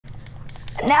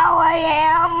Now I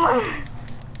am.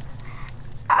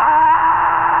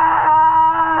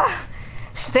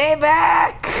 Stay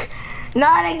back.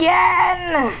 Not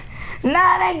again.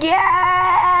 Not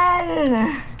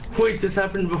again. Wait, this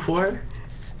happened before?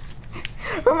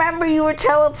 Remember you were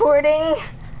teleporting?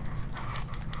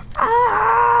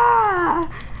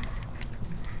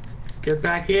 Get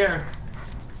back here.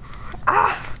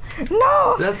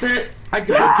 No. That's it. I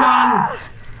got a gun.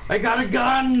 I got a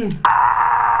gun.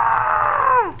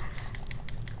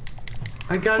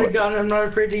 I got a gun. I'm not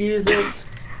afraid to use it.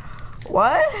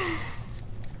 What?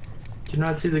 Do you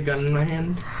not see the gun in my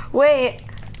hand? Wait.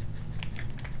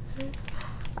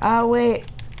 Wait.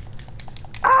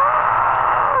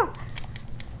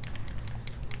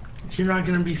 You're not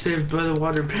gonna be saved by the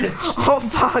water, bitch. Oh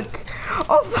fuck.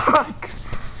 Oh fuck.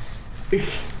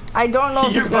 I don't know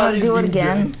if Your it's gonna body's do it being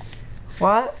again. dragged.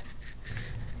 What?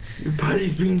 Your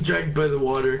body's being dragged by the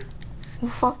water.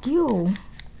 Well, fuck you.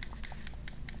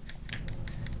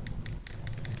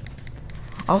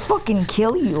 I'll fucking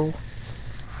kill you.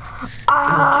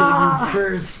 I'll kill you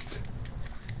first.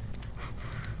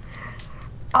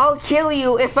 I'll kill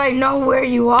you if I know where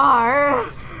you are.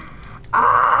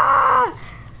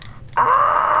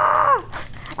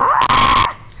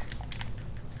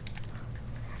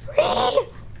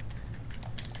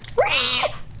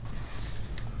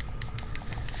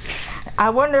 I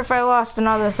wonder if I lost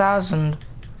another 1,000.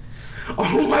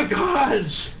 Oh my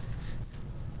gosh!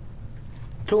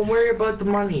 Don't worry about the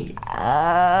money.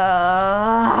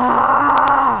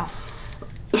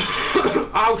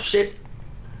 Oh shit.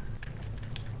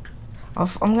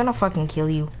 I'm gonna fucking kill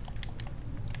you.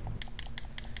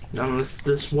 Unless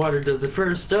this water does it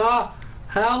first. Ah!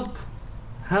 Help!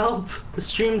 Help! The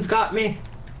stream's got me.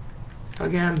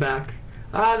 Okay, I'm back.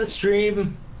 Ah, the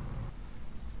stream.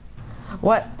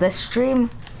 What? The stream?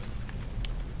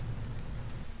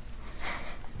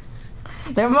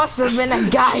 There must have been a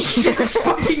guy Did you here. just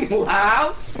fucking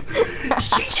laugh?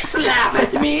 Did you just laugh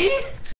at me?